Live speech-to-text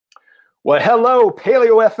Well, hello,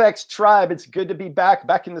 Paleo FX tribe. It's good to be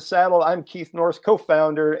back in the saddle. I'm Keith Norris,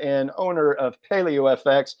 co-founder and owner of Paleo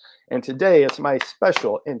FX. And today it's my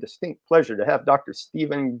special and distinct pleasure to have Dr.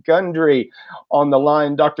 Steven Gundry on the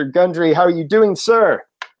line. Dr. Gundry, how are you doing, sir?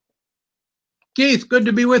 Keith, good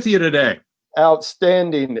to be with you today.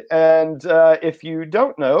 Outstanding. And if you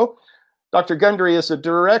don't know, Dr. Gundry is the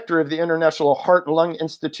director of the International Heart and Lung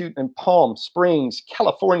Institute in Palm Springs,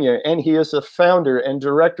 California, and he is the founder and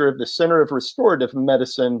director of the Center of Restorative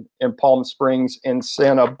Medicine in Palm Springs and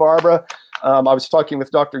Santa Barbara. I was talking with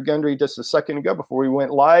Dr. Gundry just a second ago before we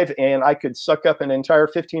went live, and I could suck up an entire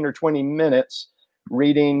 15 or 20 minutes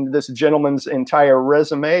reading this gentleman's entire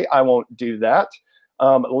resume. I won't do that.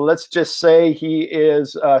 Let's just say he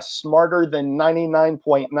is smarter than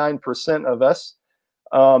 99.9% of us.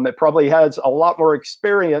 It probably has a lot more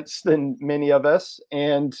experience than many of us.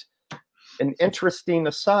 And an interesting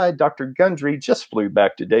aside, Dr. Gundry just flew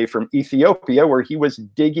back today from Ethiopia, where he was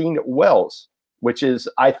digging wells, which is,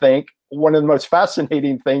 I think, one of the most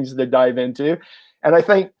fascinating things to dive into. And I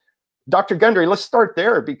think, Dr. Gundry, let's start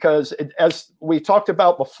there, because as we talked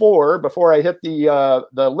about before I hit the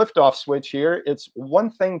liftoff switch here, it's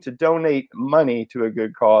one thing to donate money to a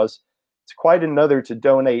good cause. It's quite another to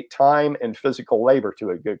donate time and physical labor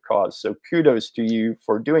to a good cause. So kudos to you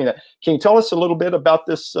for doing that. Can you tell us a little bit about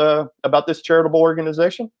this charitable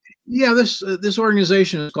organization? Yeah, this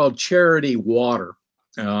organization is called Charity Water,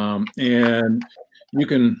 and you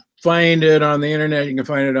can find it on the internet. You can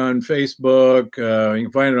find it on Facebook. You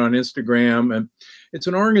can find it on Instagram, and it's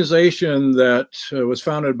an organization that was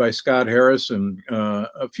founded by Scott Harrison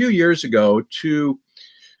a few years ago to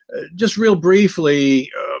just real briefly.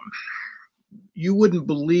 You wouldn't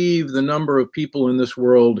believe the number of people in this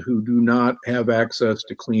world who do not have access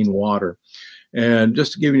to clean water. And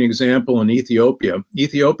just to give you an example, in Ethiopia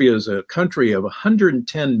is a country of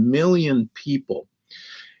 110 million people.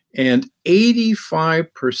 And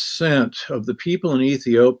 85% of the people in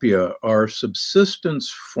Ethiopia are subsistence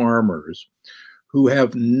farmers who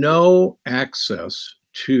have no access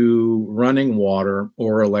to running water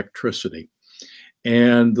or electricity.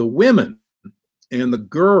 And the women and the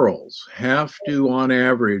girls have to, on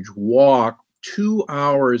average, walk 2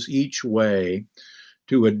 hours each way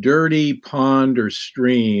to a dirty pond or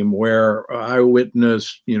stream where I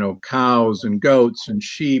witnessed, cows and goats and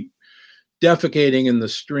sheep defecating in the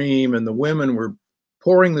stream, and the women were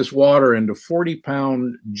pouring this water into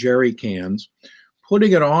 40-pound jerry cans,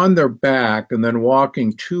 putting it on their back, and then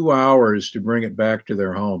walking 2 hours to bring it back to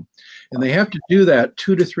their home. And they have to do that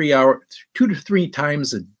 2 to 3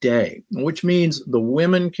 times a day, which means the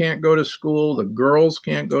women can't go to school, the girls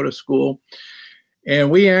can't go to school.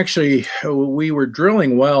 And we were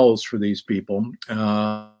drilling wells for these people.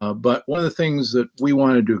 But one of the things that we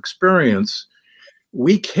wanted to experience,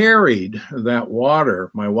 we carried that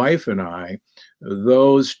water, my wife and I,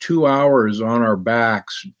 those 2 hours on our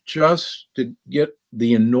backs just to get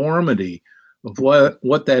the enormity of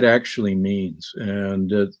what that actually means.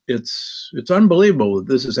 And it's unbelievable that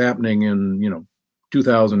this is happening in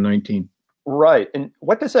 2019. Right. And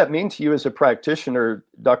what does that mean to you as a practitioner,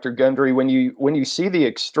 Dr. Gundry, when you see the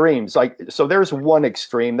extremes? So there's one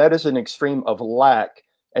extreme, that is an extreme of lack.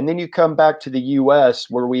 And then you come back to the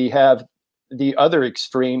US, where we have the other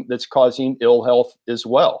extreme that's causing ill health as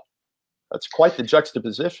well. That's quite the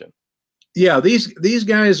juxtaposition. Yeah, these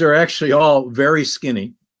guys are actually all very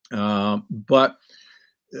skinny. But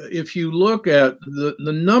if you look at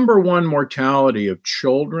the number one mortality of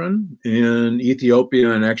children in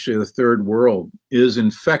Ethiopia and actually the third world is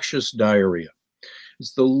infectious diarrhea.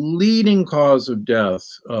 It's the leading cause of death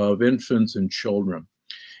of infants and children.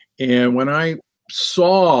 And when I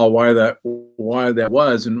saw why that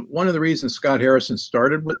was, and one of the reasons Scott Harrison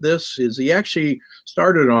started with this is he actually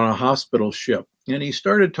started on a hospital ship, and he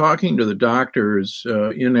started talking to the doctors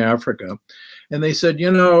in Africa. And they said,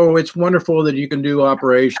 it's wonderful that you can do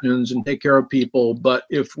operations and take care of people, but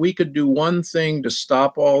if we could do one thing to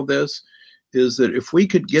stop all this, is that if we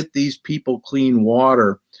could get these people clean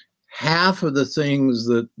water, half of the things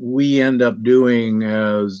that we end up doing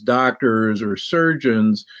as doctors or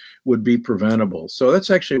surgeons would be preventable. So that's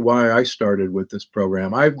actually why I started with this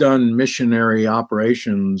program. I've done missionary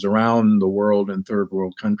operations around the world in third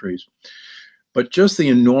world countries. But just the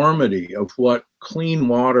enormity of what clean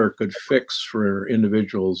water could fix for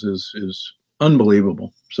individuals is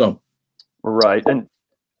unbelievable. So, right. And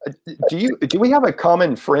do we have a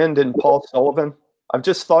common friend in Paul Sullivan? I've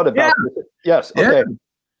just thought about this. Yes. Okay.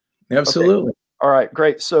 Yeah, absolutely. Okay. All right.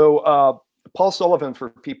 Great. So Paul Sullivan, for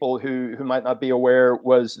people who might not be aware,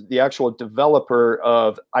 was the actual developer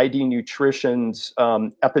of ID Nutrition's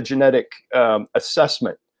epigenetic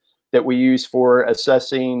assessment that we use for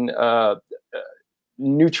assessing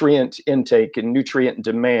nutrient intake and nutrient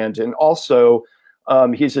demand. And also,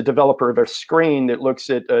 he's a developer of a screen that looks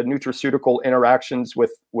at nutraceutical interactions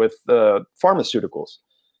with pharmaceuticals.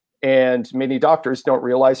 And many doctors don't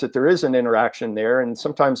realize that there is an interaction there, and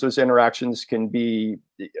sometimes those interactions can be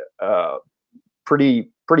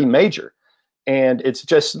pretty major. And it's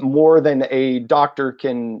just more than a doctor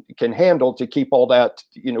can handle to keep all that,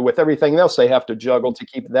 with everything else they have to juggle, to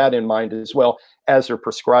keep that in mind as well as they're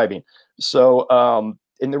prescribing. So,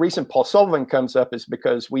 and the reason Paul Sullivan comes up is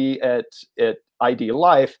because we at ID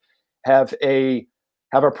Life have a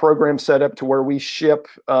program set up to where we ship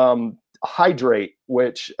Hydrate,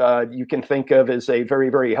 which you can think of as a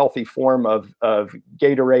very, very healthy form of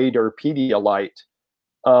Gatorade or Pedialyte,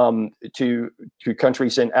 to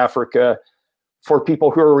countries in Africa for people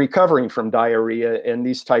who are recovering from diarrhea and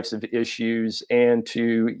these types of issues, and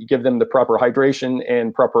to give them the proper hydration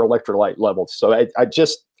and proper electrolyte levels. So I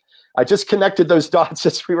just connected those dots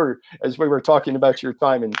as we were talking about your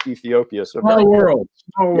time in Ethiopia. So small world.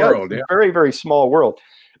 Yeah. Very, very small world.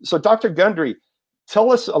 So Dr. Gundry,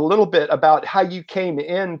 tell us a little bit about how you came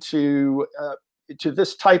into to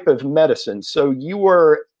this type of medicine. So you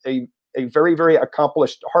were a very, very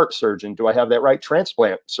accomplished heart surgeon. Do I have that right?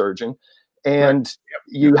 Transplant surgeon. And right. Yep.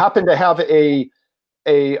 You happen to have a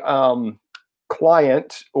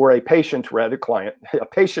client, or a patient rather,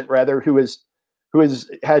 who has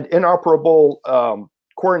had inoperable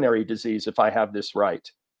coronary disease, if I have this right.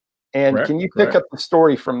 And Correct. Can you pick up the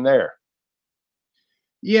story from there?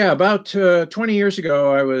 Yeah, about 20 years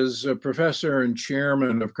ago, I was a professor and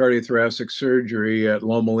chairman of cardiothoracic surgery at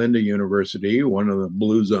Loma Linda University, one of the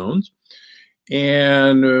blue zones,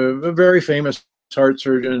 and a very famous heart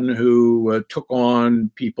surgeon who took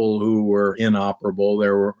on people who were inoperable.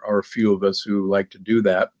 There are a few of us who like to do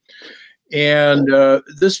that. And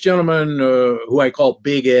this gentleman, who I call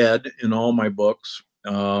Big Ed in all my books,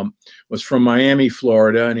 was from Miami,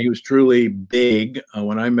 Florida, and he was truly big.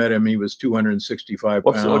 When I met him, he was 265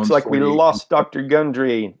 pounds. It looks like we lost Dr.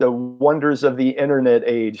 Gundry. The wonders of the internet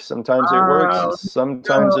age. Sometimes it works,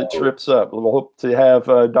 sometimes it trips up. We'll hope to have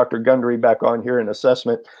Dr. Gundry back on here in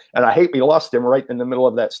assessment. And I hate we lost him right in the middle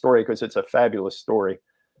of that story, because it's a fabulous story.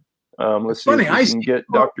 Let's see if we can get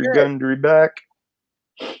Dr. Gundry back.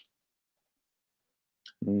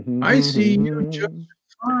 I see you just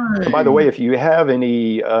fine. By the way, if you have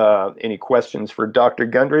any questions for Dr.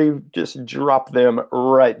 Gundry, just drop them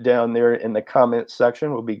right down there in the comment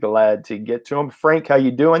section. We'll be glad to get to them. Frank, how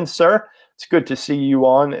you doing, sir? It's good to see you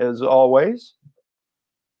on as always.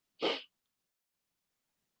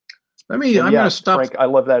 I'm going to stop. Frank, I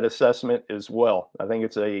love that assessment as well. I think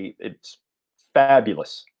it's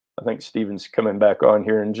fabulous. I think Steven's coming back on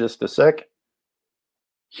here in just a sec.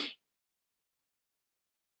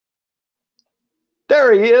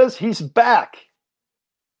 There he is. He's back.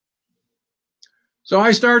 So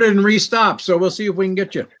I started and restopped. So we'll see if we can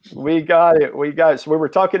get you. We got it. So we were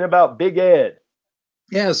talking about Big Ed.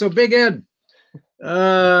 Yeah. So Big Ed,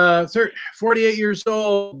 48 years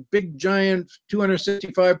old, big giant,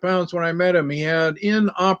 265 pounds when I met him. He had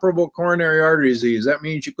inoperable coronary artery disease. That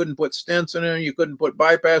means you couldn't put stents in him. You couldn't put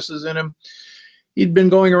bypasses in him. He'd been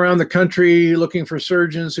going around the country looking for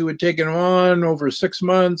surgeons who would take him on over 6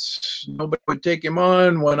 months. Nobody would take him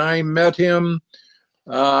on. When I met him,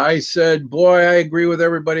 I said, boy, I agree with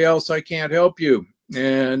everybody else. I can't help you.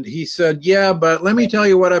 And he said, yeah, but let me tell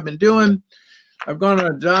you what I've been doing. I've gone on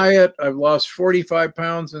a diet. I've lost 45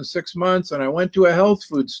 pounds in 6 months. And I went to a health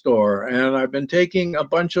food store, and I've been taking a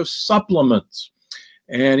bunch of supplements.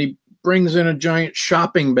 And he brings in a giant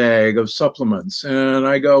shopping bag of supplements. And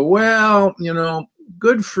I go, well,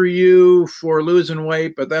 good for you for losing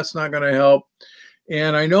weight, but that's not going to help.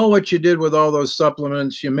 And I know what you did with all those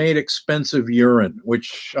supplements. You made expensive urine,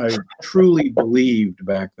 which I truly believed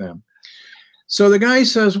back then. So the guy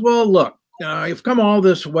says, well, look, you've come all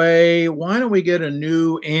this way. Why don't we get a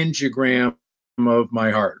new angiogram of my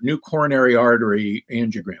heart, new coronary artery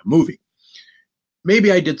angiogram movie?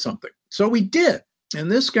 Maybe I did something. So we did. And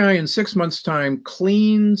this guy in 6 months' time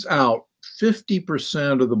cleans out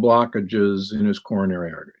 50% of the blockages in his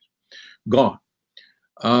coronary arteries. Gone.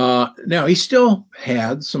 Now, he still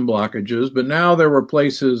had some blockages, but now there were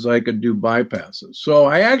places I could do bypasses. So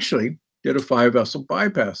I actually did a 5-vessel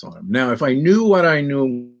bypass on him. Now, if I knew what I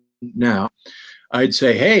knew now, I'd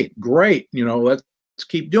say, hey, great, let's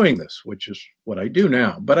keep doing this, which is what I do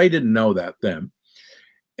now. But I didn't know that then.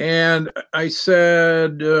 And I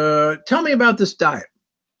said, tell me about this diet.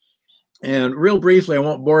 And real briefly, I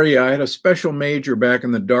won't bore you. I had a special major back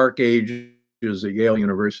in the dark ages at Yale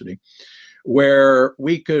University, where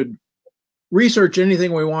we could research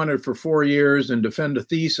anything we wanted for 4 years and defend a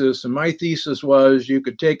thesis. And my thesis was you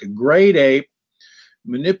could take a great ape,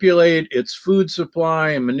 manipulate its food supply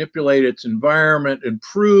and manipulate its environment and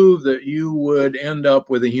prove that you would end up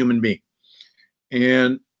with a human being.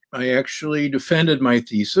 And I actually defended my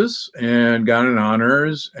thesis and got an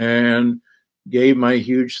honors and gave my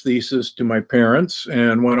huge thesis to my parents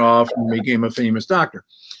and went off and became a famous doctor.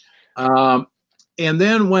 And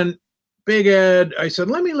then when Big Ed, I said,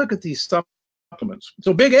 let me look at these supplements.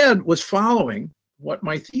 So Big Ed was following what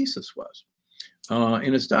my thesis was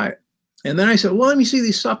in his diet. And then I said, well, let me see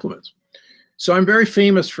these supplements. So I'm very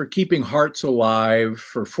famous for keeping hearts alive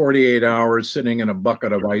for 48 hours, sitting in a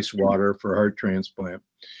bucket of ice water for heart transplant.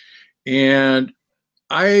 And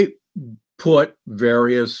I put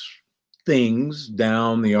various things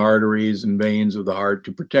down the arteries and veins of the heart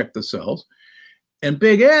to protect the cells. And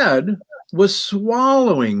Big Ed was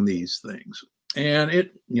swallowing these things. And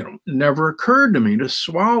it, never occurred to me to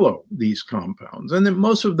swallow these compounds. And then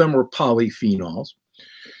most of them were polyphenols.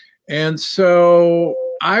 And so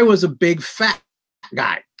I was a big fat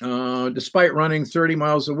guy. Despite running 30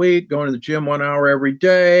 miles a week, going to the gym 1 hour every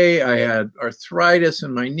day, I had arthritis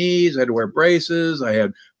in my knees. I had to wear braces. I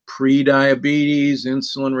had pre-diabetes,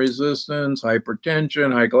 insulin resistance,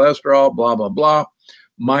 hypertension, high cholesterol, blah, blah, blah,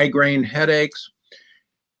 migraine headaches.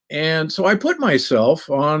 And so I put myself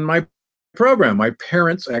on my program. My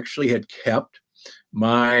parents actually had kept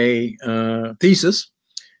my thesis.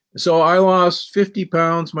 So I lost 50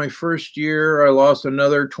 pounds my first year. I lost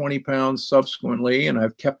another 20 pounds subsequently, and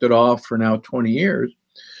I've kept it off for now 20 years.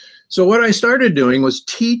 So what I started doing was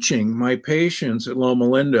teaching my patients at Loma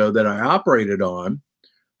Linda that I operated on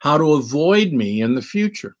how to avoid me in the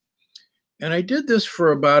future. And I did this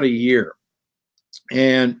for about a year.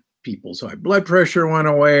 And people's high blood pressure went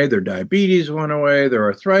away, their diabetes went away, their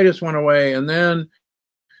arthritis went away, and then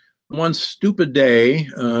one stupid day,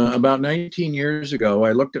 about 19 years ago,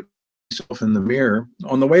 I looked at myself in the mirror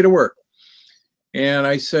on the way to work. And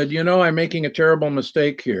I said, I'm making a terrible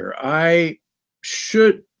mistake here. I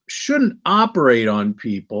shouldn't operate on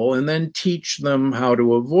people and then teach them how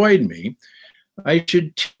to avoid me. I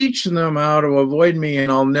should teach them how to avoid me, and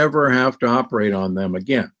I'll never have to operate on them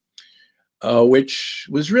again. Which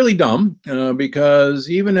was really dumb because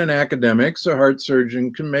even in academics, a heart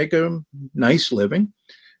surgeon can make a nice living.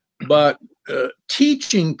 But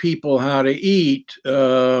teaching people how to eat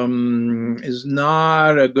is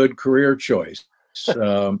not a good career choice.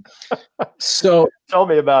 So tell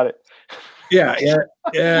me about it. Yeah.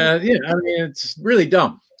 I mean, it's really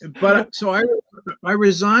dumb. But so I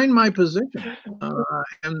resigned my position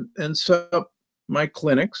and set up my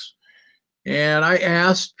clinics, and I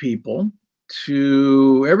asked people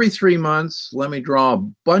to every 3 months, let me draw a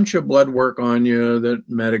bunch of blood work on you that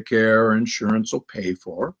Medicare or insurance will pay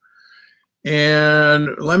for.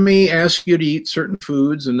 And let me ask you to eat certain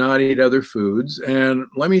foods and not eat other foods. And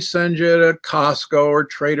let me send you to Costco or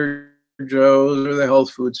Trader Joe's or the health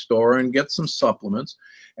food store and get some supplements.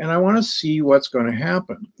 And I want to see what's going to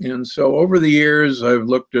happen. And so over the years, I've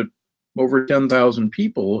looked at over 10,000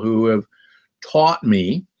 people who have taught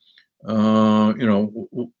me,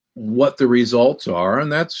 what the results are.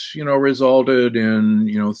 And that's, resulted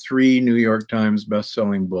in, 3 New York Times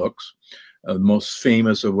best-selling books. The most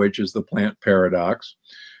famous of which is The Plant Paradox.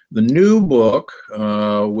 The new book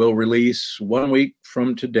will release 1 week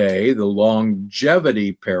from today, The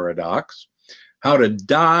Longevity Paradox, How to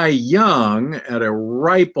Die Young at a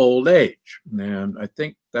Ripe Old Age. And I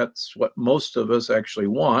think that's what most of us actually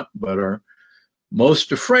want, but are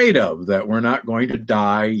most afraid of, that we're not going to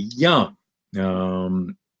die young.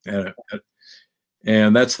 And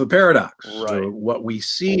that's the paradox. Right. So what we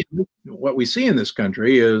see in this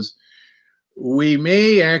country is we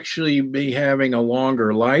may actually be having a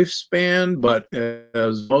longer lifespan, but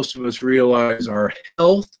as most of us realize, our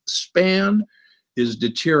health span is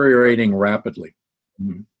deteriorating rapidly.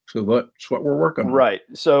 So that's what we're working on. Right.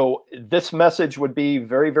 So this message would be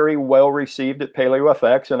very, very well received at Paleo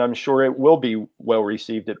FX, and I'm sure it will be well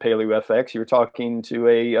received at Paleo FX. You're talking to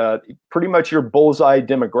a pretty much your bullseye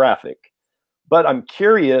demographic. But I'm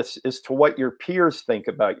curious as to what your peers think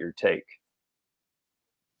about your take.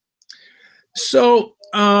 So,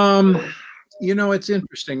 it's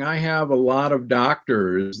interesting. I have a lot of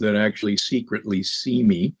doctors that actually secretly see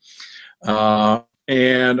me.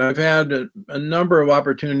 And I've had a number of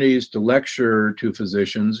opportunities to lecture to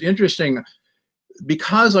physicians. Interesting,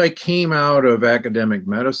 because I came out of academic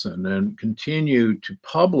medicine and continue to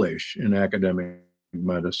publish in academic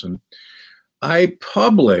medicine, I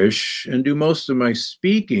publish and do most of my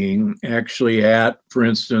speaking actually at, for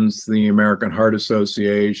instance, the American Heart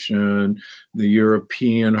Association, the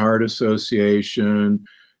European Heart Association,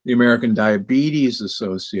 the American Diabetes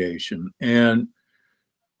Association. And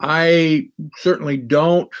I certainly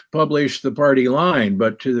don't publish the party line,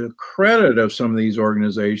 but to the credit of some of these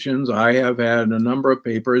organizations, I have had a number of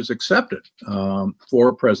papers accepted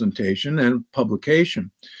for presentation and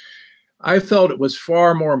publication. I felt it was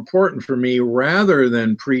far more important for me, rather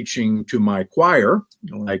than preaching to my choir,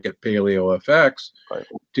 like at Paleo FX, Right.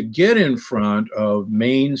 to get in front of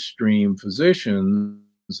mainstream physicians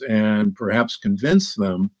and perhaps convince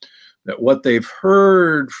them that what they've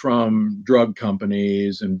heard from drug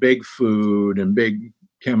companies and big food and big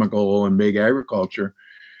chemical and big agriculture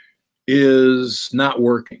is not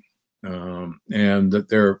working, and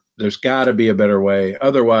that there's got to be a better way.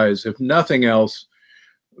 Otherwise, if nothing else,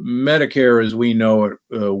 Medicare as we know it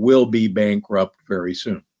will be bankrupt very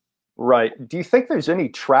soon. Right. Do you think there's any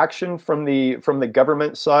traction from the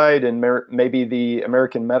government side and maybe the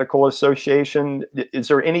American Medical Association? Is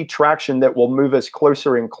there any traction that will move us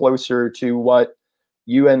closer and closer to what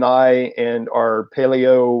you and I and our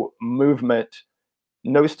paleo movement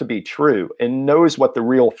knows to be true and knows what the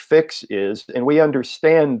real fix is? And we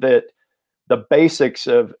understand that the basics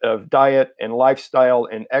of diet and lifestyle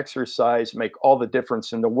and exercise make all the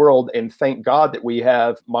difference in the world. And thank God that we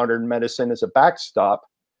have modern medicine as a backstop.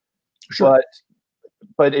 Sure.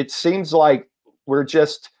 But it seems like we're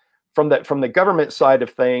just from the government side of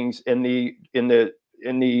things, in the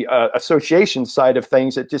association side of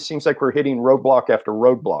things, it just seems like we're hitting roadblock after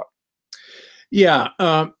roadblock. Yeah,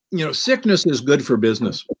 sickness is good for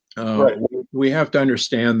business. Right. We have to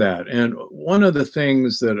understand that. And one of the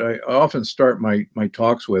things that I often start my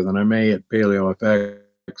talks with, and I may at Paleo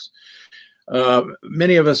FX,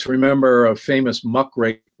 many of us remember a famous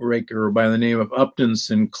muckraker by the name of Upton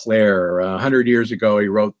Sinclair. 100 years ago, he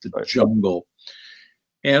wrote The Jungle.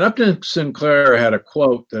 And Upton Sinclair had a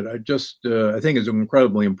quote that I think is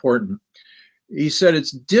incredibly important. He said,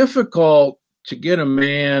 "It's difficult to get a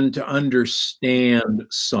man to understand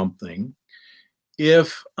something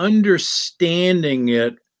if understanding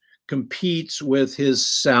it competes with his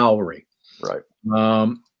salary." Right.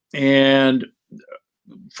 And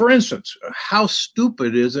for instance, how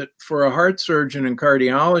stupid is it for a heart surgeon and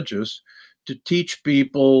cardiologist to teach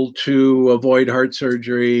people to avoid heart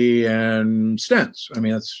surgery and stents? I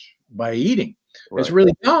mean, that's by eating. Right. It's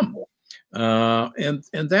really dumb.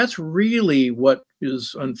 And that's really what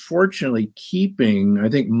is unfortunately keeping, I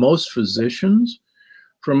think, most physicians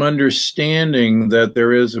from understanding that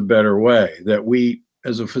there is a better way, that we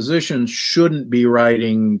as a physician shouldn't be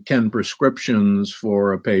writing 10 prescriptions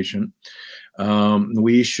for a patient.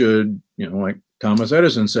 We should, like Thomas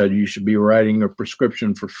Edison said, you should be writing a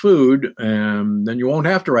prescription for food, and then you won't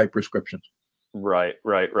have to write prescriptions. Right.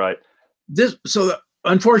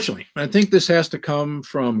 Unfortunately, I think this has to come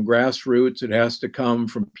from grassroots. It has to come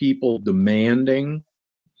from people demanding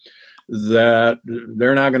that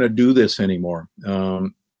they're not going to do this anymore.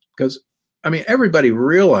 Because, everybody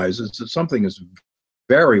realizes that something is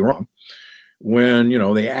very wrong when,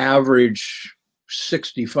 the average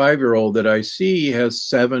 65-year-old that I see has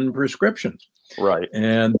 7 prescriptions. Right.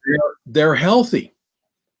 And they're healthy.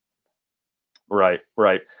 Right.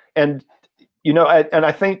 And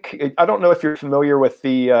I think, I don't know if you're familiar with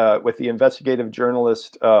the investigative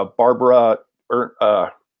journalist Barbara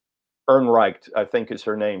Ehrenreich, I think is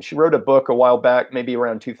her name. She wrote a book a while back, maybe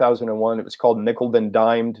around 2001. It was called Nickeled and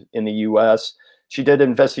Dimed in the U.S. She did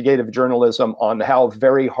investigative journalism on how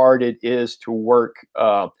very hard it is to work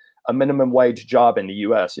a minimum wage job in the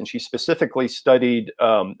U.S. And she specifically studied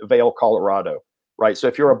Vail, Colorado. Right. So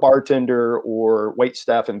if you're a bartender or wait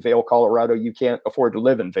staff in Vail, Colorado, you can't afford to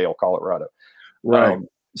live in Vail, Colorado. Right.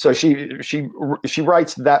 So she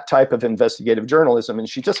writes that type of investigative journalism, and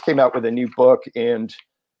she just came out with a new book, and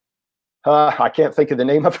I can't think of the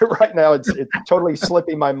name of it right now. It's totally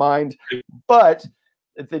slipping my mind. But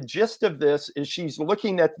the gist of this is she's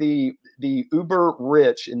looking at the uber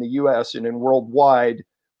rich in the U.S. and in worldwide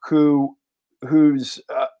who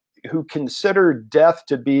consider death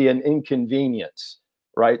to be an inconvenience,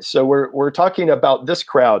 right? So we're talking about this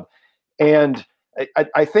crowd, and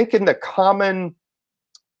I think in the common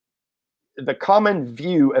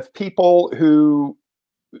view of people who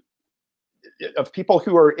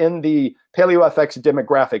are in the Paleo FX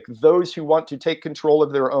demographic, those who want to take control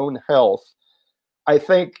of their own health, I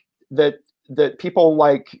think that people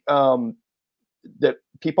like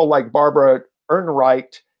Barbara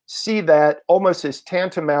Ehrenreich see that almost as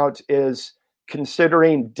tantamount as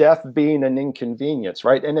considering death being an inconvenience,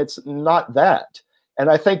 right? And it's not that. And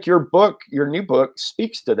I think your book, your new book,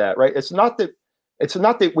 speaks to that, right? It's not that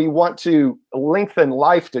we want to lengthen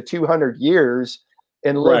life to 200 years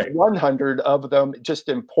and live 100 of them just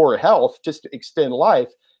in poor health, just to extend life.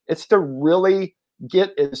 It's to really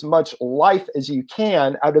get as much life as you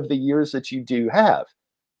can out of the years that you do have.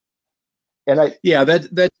 And yeah, that's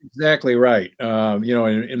exactly right. You know,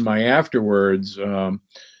 in my afterwards,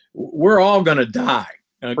 we're all going to die.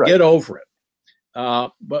 Get over it.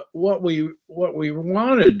 But what we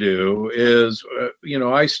want to do is, you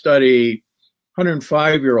know, I study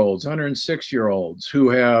 105-year-olds, 106-year-olds who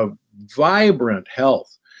have vibrant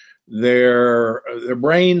health. Their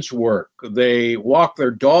brains work. They walk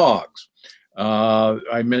their dogs.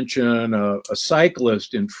 I mentioned a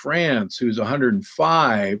cyclist in France who's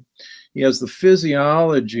 105. He has the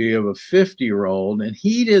physiology of a 50-year-old, and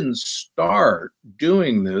he didn't start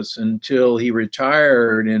doing this until he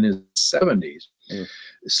retired in his 70s. Mm.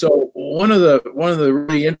 So one of the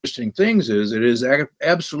really interesting things is it is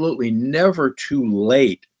absolutely never too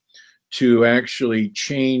late to actually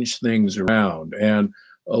change things around. And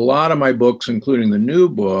a lot of my books, including the new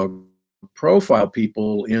book, profile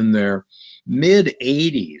people in their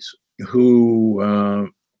mid-80s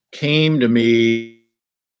who came to me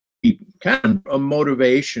kind of a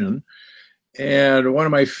motivation. And one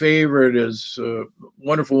of my favorite is a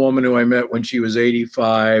wonderful woman who I met when she was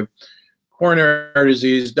 85, coronary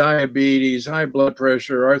disease, diabetes, high blood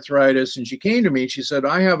pressure, arthritis. And she came to me and she said,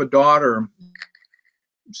 I have a daughter,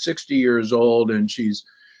 60 years old, and she's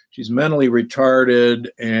mentally retarded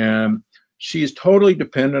and she's totally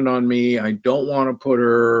dependent on me. I don't want to put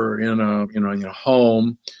her in a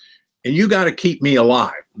home, and you got to keep me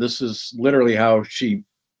alive. This is literally how she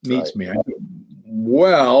meets me. I go,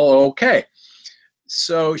 well, okay.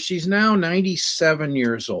 So she's now 97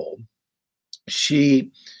 years old. She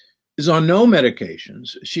is on no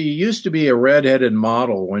medications. She used to be a redheaded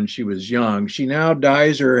model when she was young. She now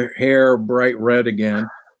dyes her hair bright red again.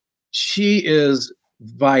 She is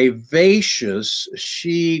vivacious.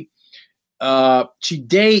 She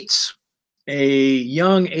dates a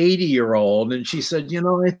young 80-year-old, and she said, you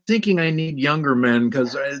know, I'm thinking I need younger men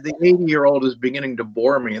because the 80-year-old is beginning to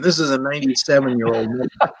bore me, and this is a 97-year-old.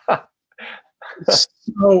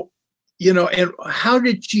 So, you know, and how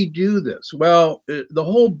did she do this? Well, the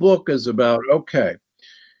whole book is about, okay,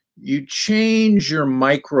 you change your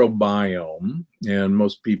microbiome, and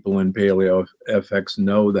most people in Paleo FX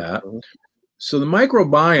know that. So the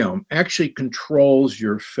microbiome actually controls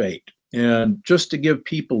your fate. And just to give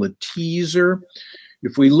people a teaser,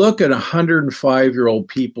 if we look at 105-year-old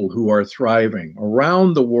people who are thriving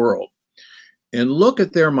around the world and look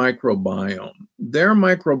at their microbiome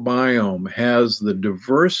has the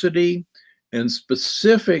diversity and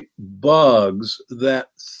specific bugs that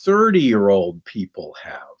 30-year-old people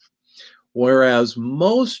have. Whereas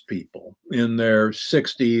most people in their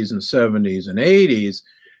 60s and 70s and 80s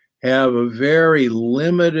have a very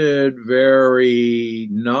limited, very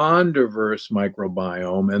non-diverse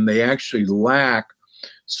microbiome, and they actually lack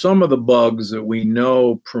some of the bugs that we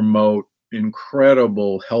know promote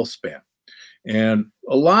incredible health span. And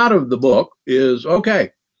a lot of the book is,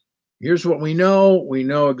 okay, here's what we know. We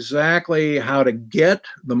know exactly how to get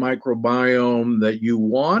the microbiome that you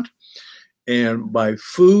want, and by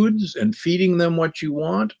foods and feeding them what you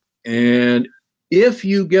want. And if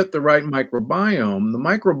you get the right microbiome,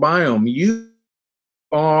 you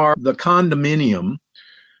are the condominium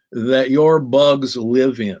that your bugs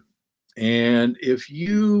live in. And if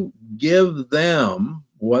you give them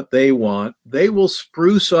what they want, they will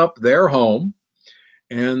spruce up their home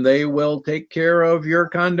and they will take care of your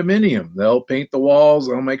condominium. They'll paint the walls,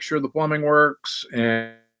 they'll make sure the plumbing works,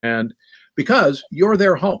 and because you're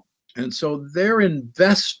their home. And so they're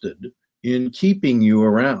invested in keeping you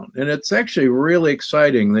around. And it's actually really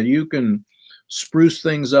exciting that you can spruce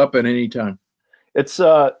things up at any time. It's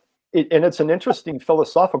and it's an interesting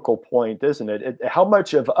philosophical point, isn't it? How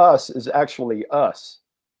much of us is actually us?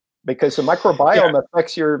 Because the microbiome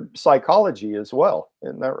affects your psychology as well.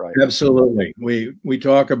 Isn't that right? Absolutely. We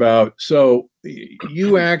talk about, so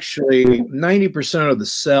you actually, 90% of the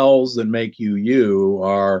cells that make you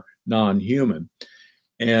are non-human.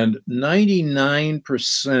 And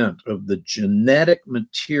 99% of the genetic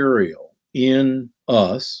material in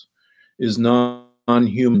us is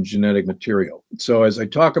non-human genetic material. So as I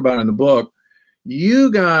talk about in the book,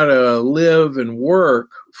 you gotta live and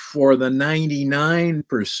work for the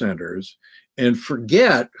 99%ers and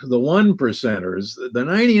forget the 1%ers. The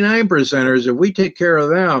 99%ers, if we take care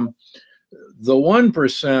of them, the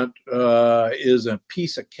 1% is a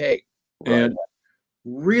piece of cake. Right. And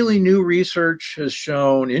really new research has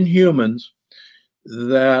shown in humans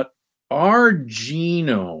that our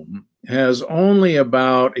genome has only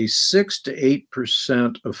about a 6 to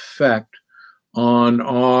 8% effect on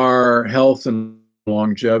our health and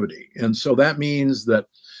longevity. And so that means that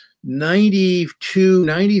 92,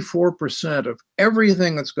 94% of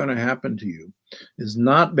everything that's going to happen to you is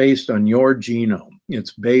not based on your genome.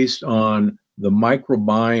 It's based on the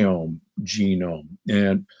microbiome genome.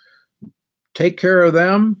 And take care of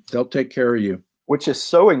them, they'll take care of you. Which is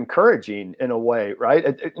so encouraging in a way,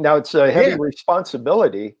 right? Now it's a heavy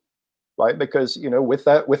responsibility, right? Because, you know, with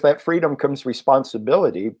that freedom comes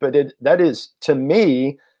responsibility. But that is, to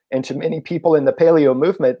me and to many people in the paleo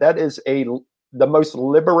movement, that is the most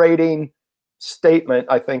liberating statement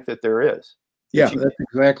I think that there is. Yeah, that's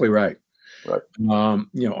exactly right. Right. You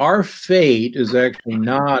know, our fate is actually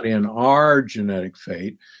not in our genetic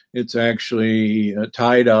fate. It's actually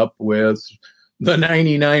tied up with the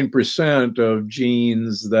 99% of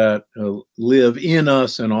genes that live in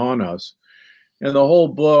us and on us. And the whole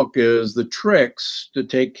book is the tricks to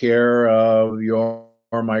take care of your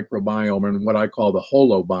microbiome and what I call the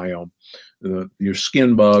holobiome, your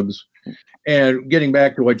skin bugs. And getting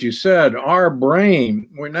back to what you said, our brain,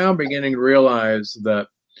 we're now beginning to realize that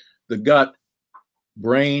the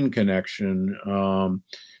gut-brain connection,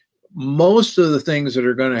 most of the things that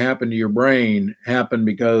are going to happen to your brain happen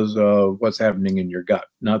because of what's happening in your gut,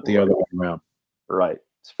 not the other way around. Right.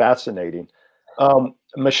 It's fascinating.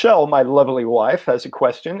 Michelle, my lovely wife, has a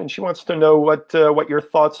question, and she wants to know what your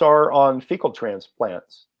thoughts are on fecal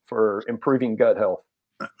transplants for improving gut health.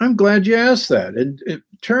 I'm glad you asked that. It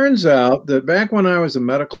turns out that back when I was a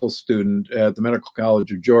medical student at the Medical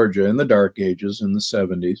College of Georgia in the dark ages in the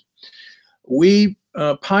 70s, we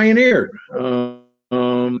pioneered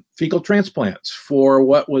fecal transplants for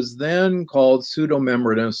what was then called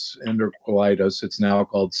pseudomembranous enterocolitis. It's now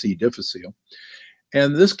called C. difficile.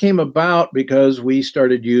 And this came about because we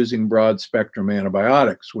started using broad spectrum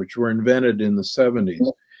antibiotics, which were invented in the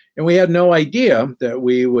 70s. And we had no idea that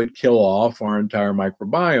we would kill off our entire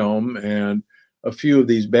microbiome and a few of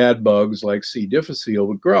these bad bugs like C. difficile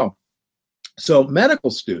would grow. So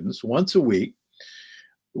medical students, once a week,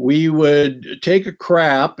 we would take a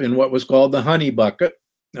crap in what was called the honey bucket,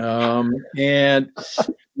 and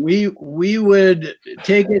we would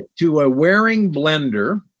take it to a wearing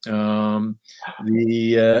blender, and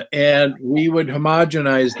we would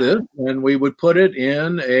homogenize this, and we would put it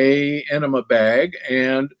in a enema bag,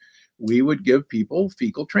 and we would give people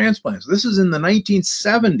fecal transplants. This is in the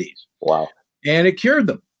 1970s. Wow. And it cured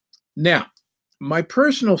them. Now, my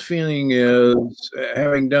personal feeling is,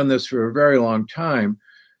 having done this for a very long time,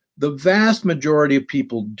 the vast majority of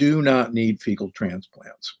people do not need fecal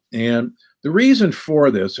transplants. And the reason for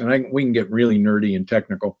this, and we can get really nerdy and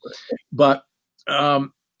technical, but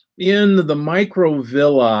in the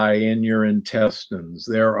microvilli in your intestines,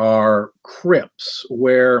 there are crypts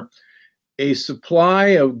where a supply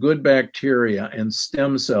of good bacteria and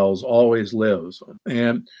stem cells always lives.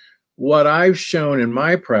 And what I've shown in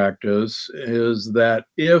my practice is that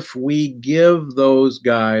if we give those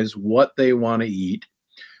guys what they want to eat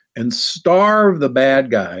and starve the bad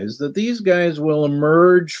guys, that these guys will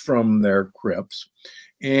emerge from their crypts,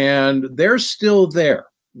 and they're still there.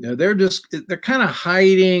 You know, they're kind of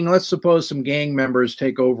hiding. Let's suppose some gang members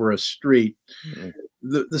take over a street. Mm-hmm.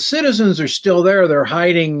 The citizens are still there. They're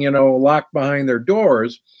hiding, you know, locked behind their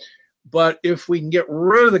doors. But if we can get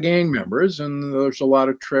rid of the gang members, and there's a lot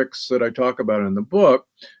of tricks that I talk about in the book,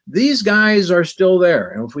 these guys are still there.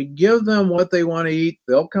 And if we give them what they want to eat,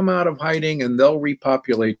 they'll come out of hiding and they'll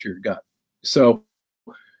repopulate your gut. So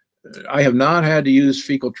I have not had to use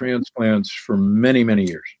fecal transplants for many, many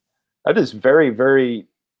years. That is very, very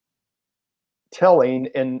telling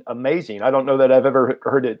and amazing. I don't know that I've ever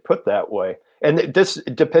heard it put that way. And this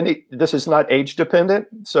is not age dependent.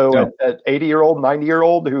 So no. At 80-year-old,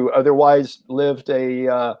 90-year-old who otherwise lived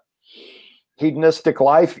a hedonistic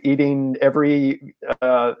life, eating every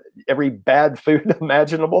bad food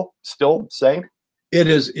imaginable, still same. It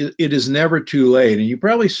is never too late. And you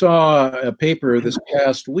probably saw a paper this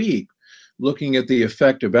past week looking at the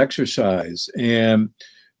effect of exercise. And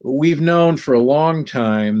we've known for a long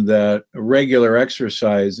time that regular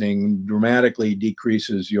exercising dramatically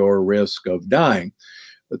decreases your risk of dying.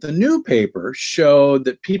 But the new paper showed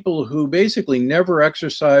that people who basically never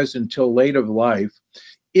exercised until late of life,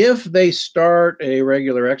 if they start a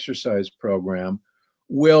regular exercise program,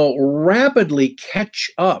 will rapidly catch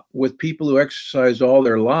up with people who exercised all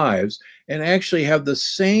their lives and actually have the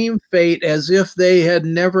same fate as if they had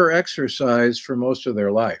never exercised for most of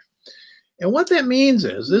their life. And what that means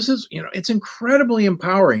is, this is, you know, it's incredibly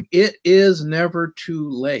empowering. It is never too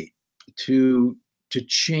late to to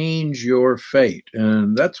change your fate.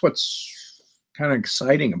 And that's what's kind of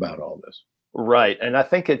exciting about all this. Right. And I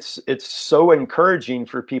think it's so encouraging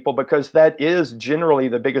for people, because that is generally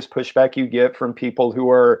the biggest pushback you get from people who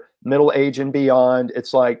are middle age and beyond.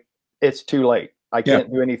 It's like, it's too late. I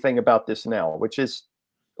can't do anything about this now, which is,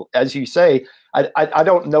 as you say, I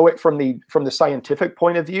don't know it from the scientific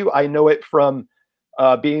point of view. I know it from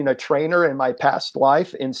being a trainer in my past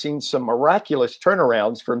life and seeing some miraculous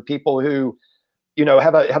turnarounds from people who, you know,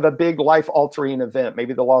 have a big life altering event,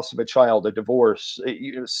 maybe the loss of a child, a divorce,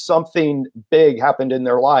 something big happened in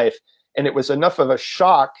their life. And it was enough of a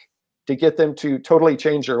shock to get them to totally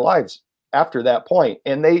change their lives after that point.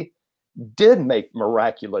 And they did make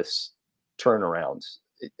miraculous turnarounds.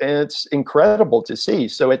 And it's incredible to see.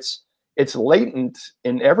 So it's latent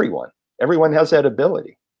in everyone. Everyone has that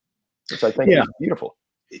ability, which I think is beautiful.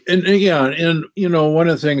 And you know, one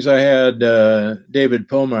of the things, I had David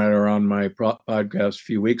Perlmutter on my podcast a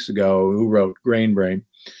few weeks ago, who wrote Grain Brain.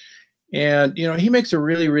 And, you know, he makes a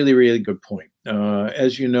really, really, really good point.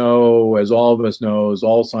 As you know, as all of us knows,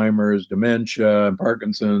 Alzheimer's, dementia, and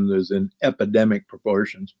Parkinson's is in epidemic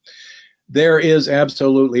proportions. There is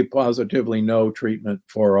absolutely, positively no treatment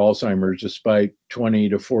for Alzheimer's, despite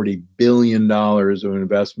 $20 to $40 billion of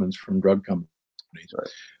investments from drug companies. Right.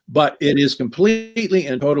 But it is completely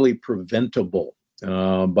and totally preventable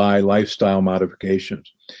by lifestyle modifications.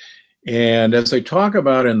 And as I talk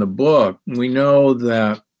about in the book, we know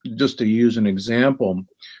that, just to use an example,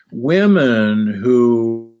 women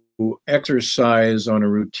who exercise on a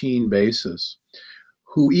routine basis,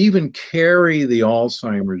 who even carry the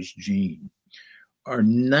Alzheimer's gene, are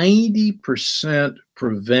 90%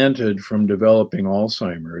 prevented from developing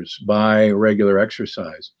Alzheimer's by regular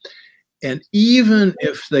exercise. And even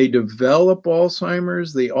if they develop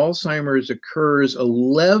Alzheimer's, the Alzheimer's occurs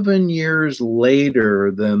 11 years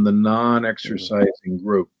later than the non-exercising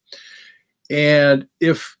group. And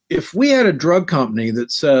if we had a drug company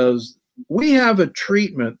that says, we have a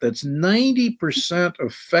treatment that's 90%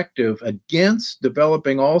 effective against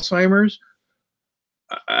developing Alzheimer's,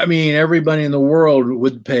 I mean, everybody in the world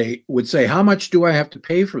would say, how much do I have to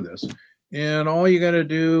pay for this? And all you got to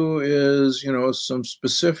do is, you know, some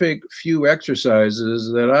specific few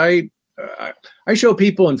exercises that I show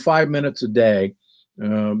people in 5 minutes a day,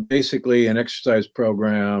 basically an exercise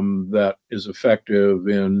program that is effective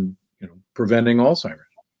in, you know, preventing Alzheimer's.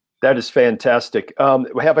 That is fantastic.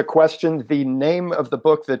 We have a question. The name of the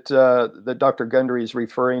book that Dr. Gundry is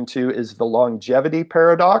referring to is The Longevity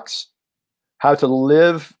Paradox: How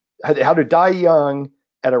to Die Young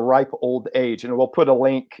at a Ripe Old Age. And we'll put a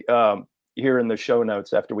link here in the show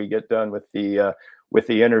notes after we get done with the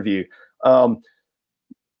interview. And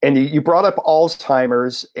you brought up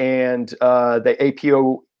Alzheimer's and the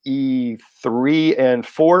APOE3 and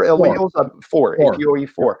 4 alleles. Four.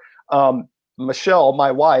 APOE4. Michelle,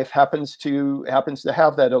 my wife, happens to have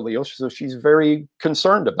that allele, so she's very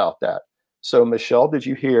concerned about that. So Michelle, did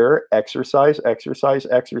you hear exercise, exercise,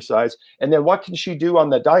 exercise? And then what can she do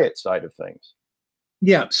on the diet side of things?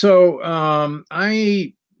 Yeah, so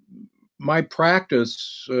my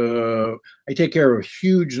practice, I take care of a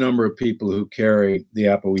huge number of people who carry the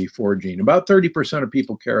APOE4 gene. About 30% of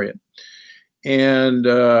people carry it. And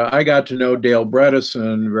I got to know Dale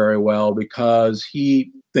Bredesen very well because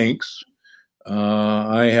he thinks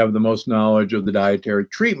I have the most knowledge of the dietary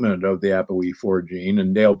treatment of the APOE4 gene.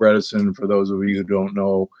 And Dale Bredesen, for those of you who don't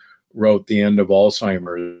know, wrote The End of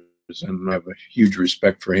Alzheimer's, and I have a huge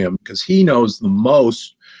respect for him because he knows the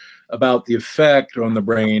most about the effect on the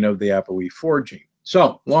brain of the APOE4 gene.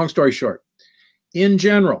 So, long story short, in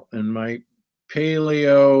general, and my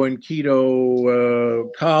paleo and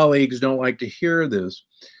keto colleagues don't like to hear this,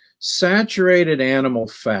 saturated animal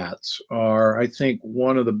fats are, I think,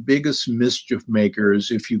 one of the biggest mischief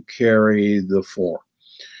makers if you carry the 4.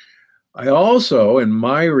 I also, in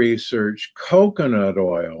my research, coconut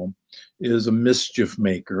oil is a mischief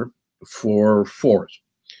maker for 4s.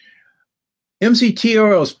 MCT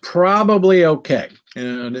oil is probably okay,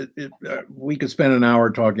 and we could spend an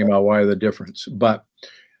hour talking about why the difference. But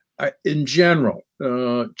in general,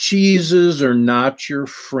 cheeses are not your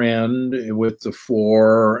friend with the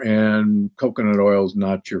 4, and coconut oil is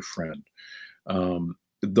not your friend.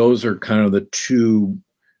 Those are kind of the two.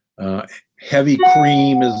 Heavy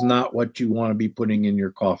cream is not what you want to be putting in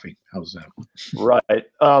your coffee. How's that? Right.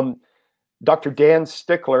 Dr. Dan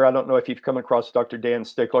Stickler, I don't know if you've come across Dr. Dan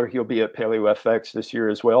Stickler. He'll be at Paleo FX this year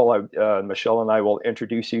as well. Michelle and I will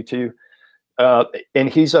introduce you to. And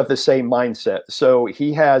he's of the same mindset. So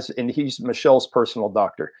he's Michelle's personal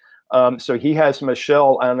doctor. So he has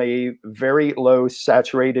Michelle on a very low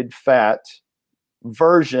saturated fat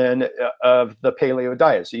version of the paleo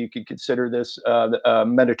diet. So you could consider this a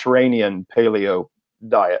Mediterranean paleo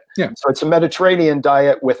diet. Yeah. So it's a Mediterranean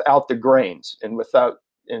diet without the grains and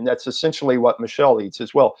that's essentially what Michelle eats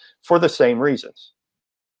as well, for the same reasons.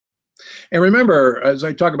 And remember, as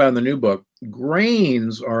I talk about in the new book,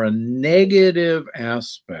 grains are a negative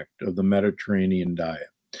aspect of the Mediterranean diet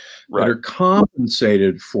that are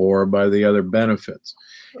compensated for by the other benefits.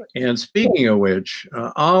 And speaking of which,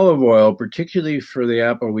 olive oil, particularly for the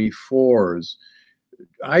ApoE4s,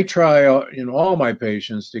 I try in all my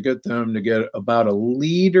patients to get them to get about 1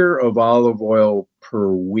 liter of olive oil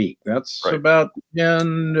per week. That's about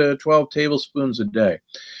 10 to 12 tablespoons a day,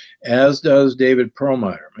 as does David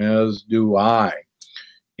Perlmutter, as do I.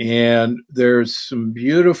 And there's some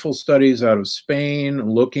beautiful studies out of Spain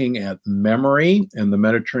looking at memory and the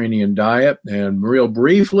Mediterranean diet. And real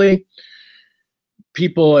briefly,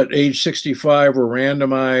 people at age 65 were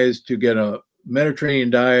randomized to get a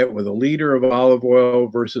Mediterranean diet with 1 liter of olive oil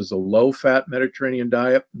versus a low-fat Mediterranean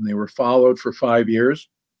diet, and they were followed for 5 years.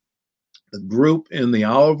 The group in the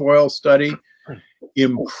olive oil study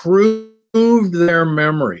improved their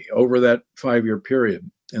memory over that 5-year period,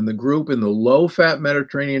 and the group in the low-fat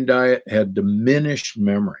Mediterranean diet had diminished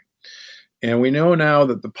memory. And we know now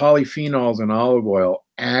that the polyphenols in olive oil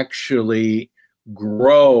actually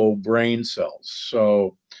grow brain cells.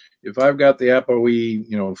 So if I've got the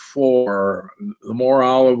ApoE, 4, the more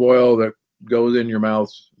olive oil that goes in your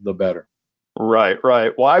mouth, the better. Right.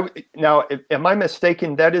 Well, now, am I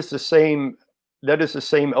mistaken? That is the same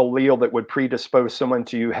allele that would predispose someone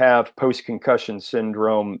to have post-concussion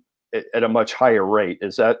syndrome at a much higher rate.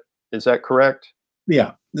 Is that correct?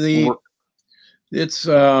 Yeah. It's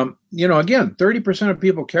again, 30% of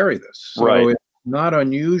people carry this, so it's not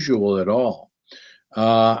unusual at all.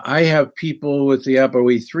 I have people with the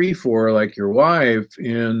ApoE3/4, like your wife,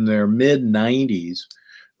 in their mid-90s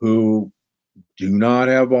who do not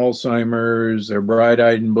have Alzheimer's. They're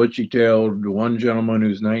bright-eyed and bushy-tailed. One gentleman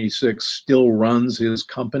who's 96 still runs his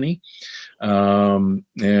company, and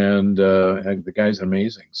the guy's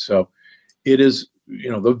amazing. So it is,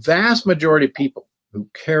 the vast majority of people who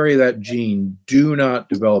carry that gene do not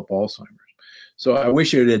develop Alzheimer's. So I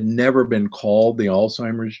wish it had never been called the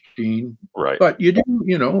Alzheimer's gene. Right. But you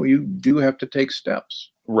do have to take steps.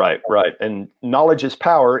 Right. And knowledge is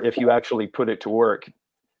power if you actually put it to work.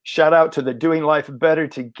 Shout out to the Doing Life Better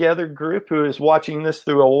Together group who is watching this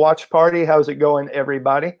through a watch party. How's it going,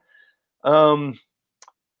 everybody? So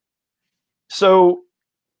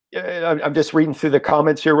I'm just reading through the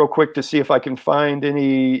comments here real quick to see if I can find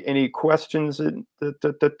any questions.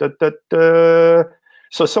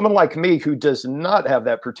 So someone like me who does not have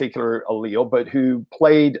that particular allele, but who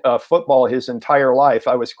played football his entire life,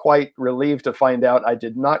 I was quite relieved to find out I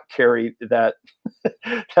did not carry that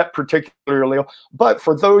that particular allele. But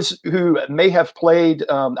for those who may have played,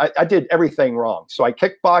 I did everything wrong. So I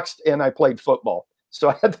kickboxed and I played football. So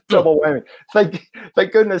I had the double whammy.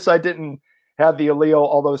 Thank goodness I didn't have the allele,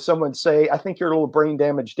 although someone say, I think you're a little brain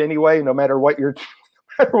damaged anyway, no matter what your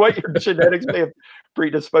genetics may have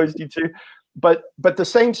predisposed you to. But the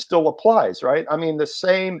same still applies, right? I mean,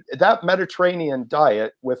 that Mediterranean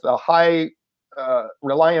diet with a high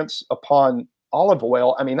reliance upon olive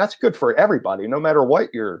oil, I mean, that's good for everybody, no matter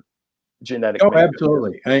what your genetic makeup is.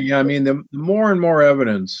 Absolutely. I mean, the more and more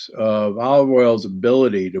evidence of olive oil's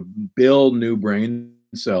ability to build new brain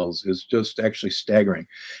cells is just actually staggering.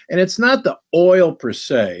 And it's not the oil per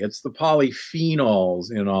se, it's the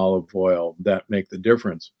polyphenols in olive oil that make the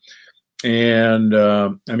difference. And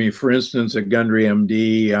I mean, for instance, at Gundry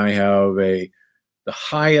MD, I have the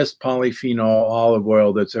highest polyphenol olive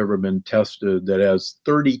oil that's ever been tested that has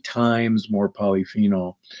 30 times more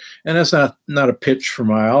polyphenol. And that's not a pitch for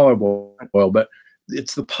my olive oil, but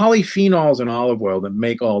it's the polyphenols in olive oil that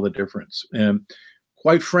make all the difference. And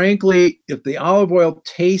quite frankly, if the olive oil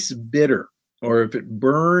tastes bitter or if it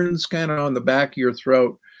burns kind of on the back of your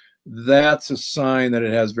throat, that's a sign that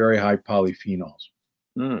it has very high polyphenols.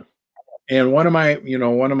 Mm. And one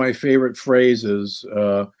of my favorite phrases,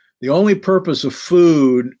 the only purpose of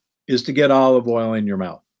food is to get olive oil in your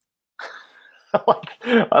mouth.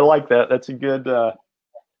 I like that. That's a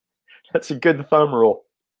good thumb rule.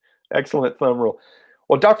 Excellent thumb rule.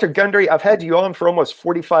 Well, Dr. Gundry, I've had you on for almost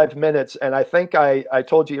 45 minutes, and I think I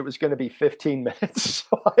told you it was going to be 15 minutes.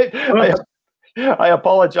 So I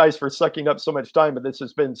apologize for sucking up so much time, but this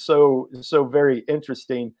has been so very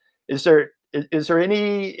interesting. Is there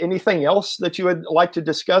anything else that you would like to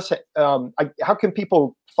discuss? How can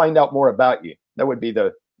people find out more about you? That would be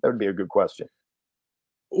a good question.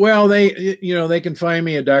 Well, they can find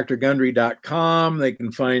me at drgundry.com. They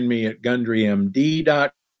can find me at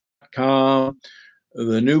gundrymd.com.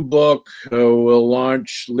 The new book will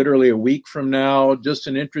launch literally a week from now. Just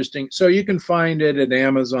an interesting, so you can find it at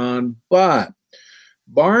Amazon, but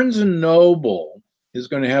Barnes and Noble is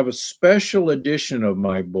going to have a special edition of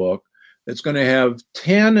my book that's going to have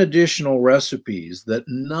 10 additional recipes that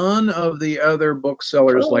none of the other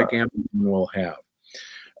booksellers like Amazon will have.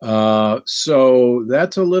 So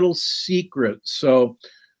that's a little secret. So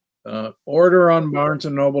order on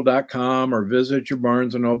barnesandnoble.com or visit your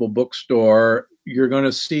Barnes and Noble bookstore. You're going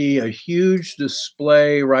to see a huge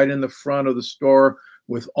display right in the front of the store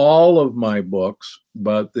with all of my books,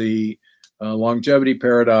 but the Longevity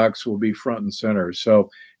Paradox will be front and center. So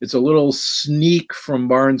it's a little sneak from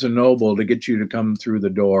Barnes and Noble to get you to come through the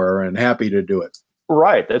door, and happy to do it.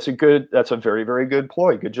 Right. That's a very, very good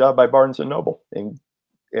ploy. Good job by Barnes and Noble.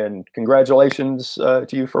 And congratulations to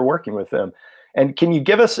you for working with them. And can you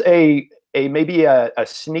give us maybe a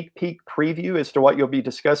sneak peek preview as to what you'll be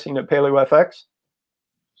discussing at PaleoFX?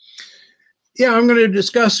 Yeah, I'm going to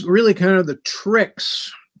discuss really kind of the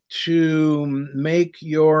tricks to make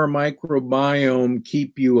your microbiome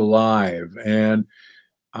keep you alive. And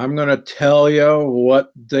I'm going to tell you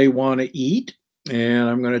what they want to eat, and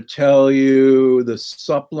I'm going to tell you the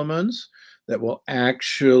supplements that will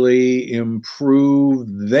actually improve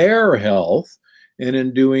their health. And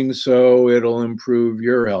in doing so, it'll improve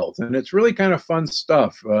your health. And it's really kind of fun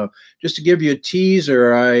stuff. Just to give you a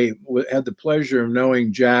teaser, I had the pleasure of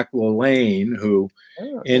knowing Jack LaLanne, who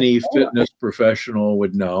any fitness professional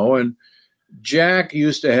would know. And Jack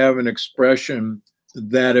used to have an expression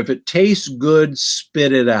that if it tastes good,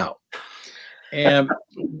 spit it out. And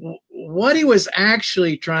what he was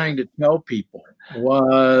actually trying to tell people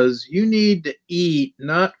was you need to eat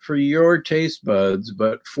not for your taste buds,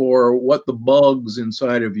 but for what the bugs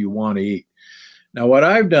inside of you want to eat. Now, what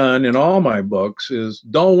I've done in all my books is,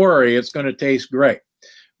 don't worry, it's going to taste great.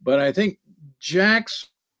 But I think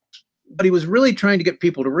what he was really trying to get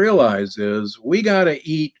people to realize is we got to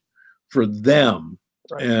eat for them,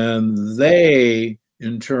 right, and they,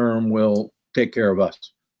 in turn, will take care of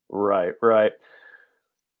us. Right, right.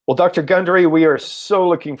 Well, Dr. Gundry, we are so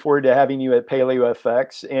looking forward to having you at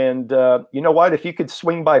PaleoFX. And you know what? If you could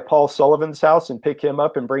swing by Paul Sullivan's house and pick him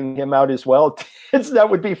up and bring him out as well, that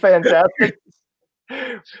would be fantastic.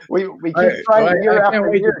 we keep trying year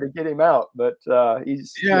after year to get him out, but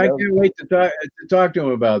he's... Yeah, I can't wait to talk to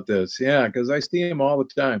him about this. Yeah, because I see him all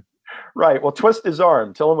the time. Right. Well, twist his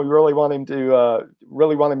arm. Tell him we really want him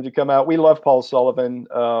to come out. We love Paul Sullivan,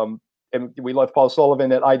 and we love Paul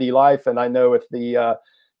Sullivan at ID Life. And I know if the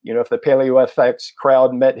if the PaleoFX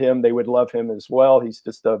crowd met him, they would love him as well. He's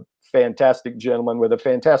just a fantastic gentleman with a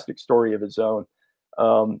fantastic story of his own.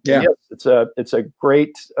 Yeah, yes, it's a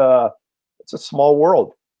great, it's a small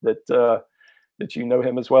world that you know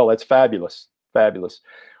him as well. That's fabulous, fabulous.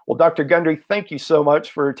 Well, Dr. Gundry, thank you so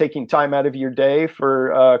much for taking time out of your day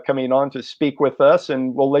for coming on to speak with us,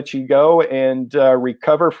 and we'll let you go and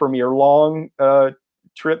recover from your long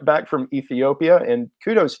trip back from Ethiopia. And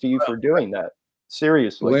kudos to you for doing that.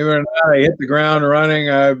 Seriously. Believe it or not, I hit the ground running.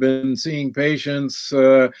 I've been seeing patients.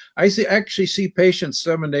 I actually see patients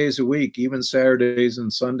 7 days a week, even Saturdays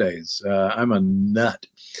and Sundays. I'm a nut.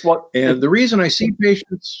 And the reason I see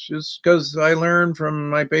patients is because I learn from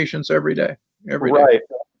my patients every day. Every day. Right,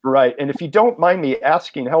 right. And if you don't mind me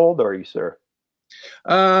asking, how old are you, sir?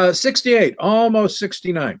 68, almost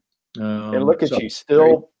 69. And look at you,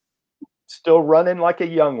 still running like a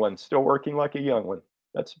young one, still working like a young one.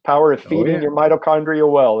 That's the power of feeding your mitochondria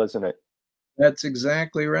well, isn't it? That's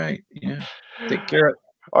exactly right. Yeah. Take care of it.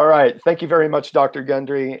 All right. Thank you very much, Dr.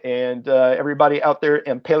 Gundry, and everybody out there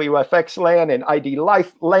in PaleoFX land and ID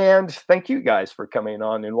Life land. Thank you guys for coming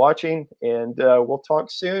on and watching, and we'll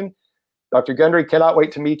talk soon. Dr. Gundry, cannot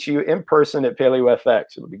wait to meet you in person at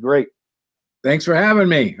PaleoFX. It'll be great. Thanks for having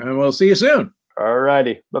me, and we'll see you soon. All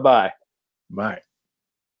righty. Bye-bye. Bye.